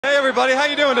everybody. How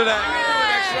you doing today?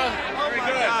 Extra. Oh my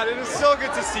God, it is so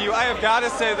good to see you. I have got to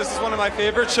say, this is one of my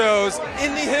favorite shows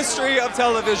in the history of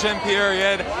television,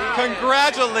 period.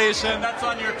 Congratulations. That's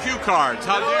on your cue cards.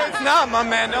 How No, dare it's not, my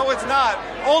man. No, it's not.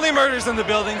 Only Murders in the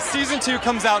Building. Season 2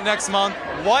 comes out next month.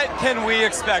 What can we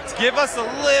expect? Give us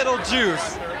a little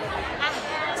juice.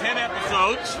 10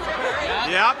 episodes.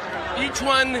 Yep. Each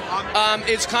one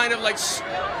is kind of like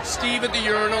Steve at the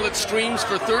urinal. It streams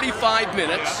for 35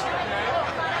 minutes.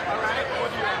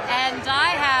 And I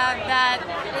have that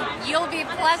you'll be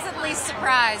pleasantly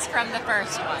surprised from the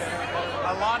first one.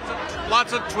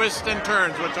 Lots of twists and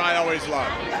turns, which I always love.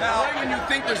 Now, when you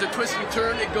think there's a twist and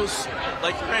turn, it goes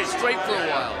like straight for a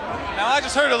while. Now, I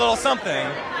just heard a little something,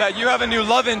 that you have a new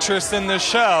love interest in this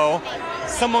show.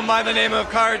 Someone by the name of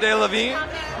Cara Delevingne?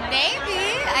 Maybe.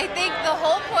 I think the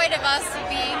whole point of us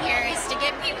being here is to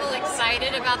get people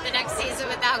excited about the next season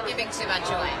without giving too much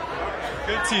away.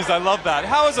 Good tease, I love that.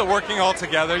 How is it working all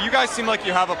together? You guys seem like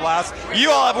you have a blast. You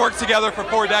all have worked together for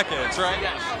 4 decades, right?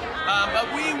 Yes. But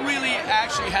we really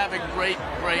actually have a great,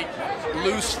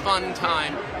 loose, fun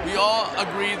time. We all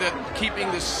agree that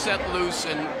keeping the set loose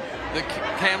and the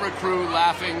camera crew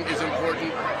laughing is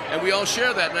important, and we all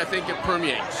share that, and I think it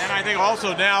permeates. And I think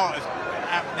also now,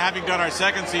 having done our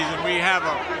second season, we have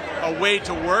a way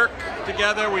to work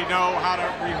together. We know how to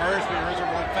rehearse. We rehearse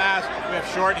really fast. We have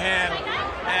shorthand,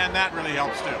 and that really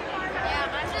helps too. Yeah,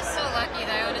 I'm just so lucky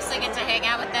that I honestly get to hang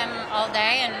out with them all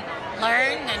day and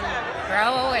learn and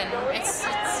grow, and it's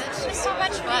just so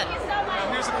much fun.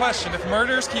 Now, here's a question. If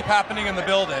murders keep happening in the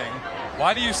building,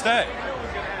 why do you stay?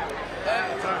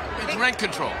 It's rent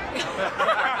control. It's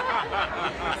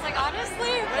like,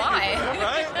 honestly, why?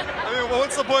 Right? I mean, well,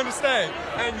 what's the point of staying?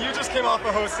 And you just came off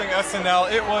of hosting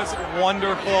SNL. It was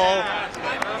wonderful.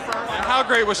 And how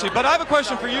great was she? But I have a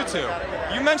question for you two.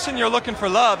 You mentioned you're looking for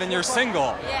love and you're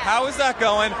single. Yeah. How is that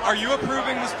going? Are you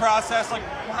approving this process? Like,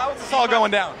 how is this all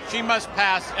going down? She must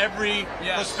pass every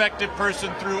prospective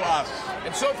person through us.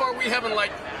 And so far, we haven't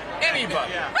liked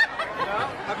anybody. Yeah.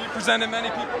 Have you presented many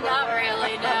people? Not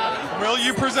really, no. Will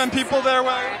you present people their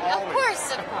way? Of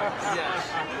course, of course. Yes.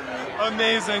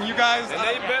 Amazing. You guys. And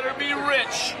they better be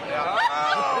rich.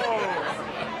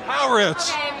 How rich?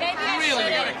 Okay, maybe I Really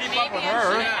shouldn't. gotta Maybe I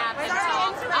shouldn't have them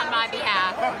talk on my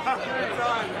behalf.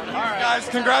 Guys,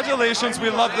 congratulations. We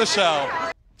love the show.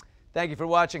 Thank you for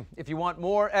watching. If you want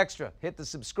more extra, hit the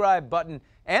subscribe button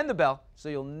and the bell so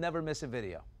you'll never miss a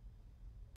video.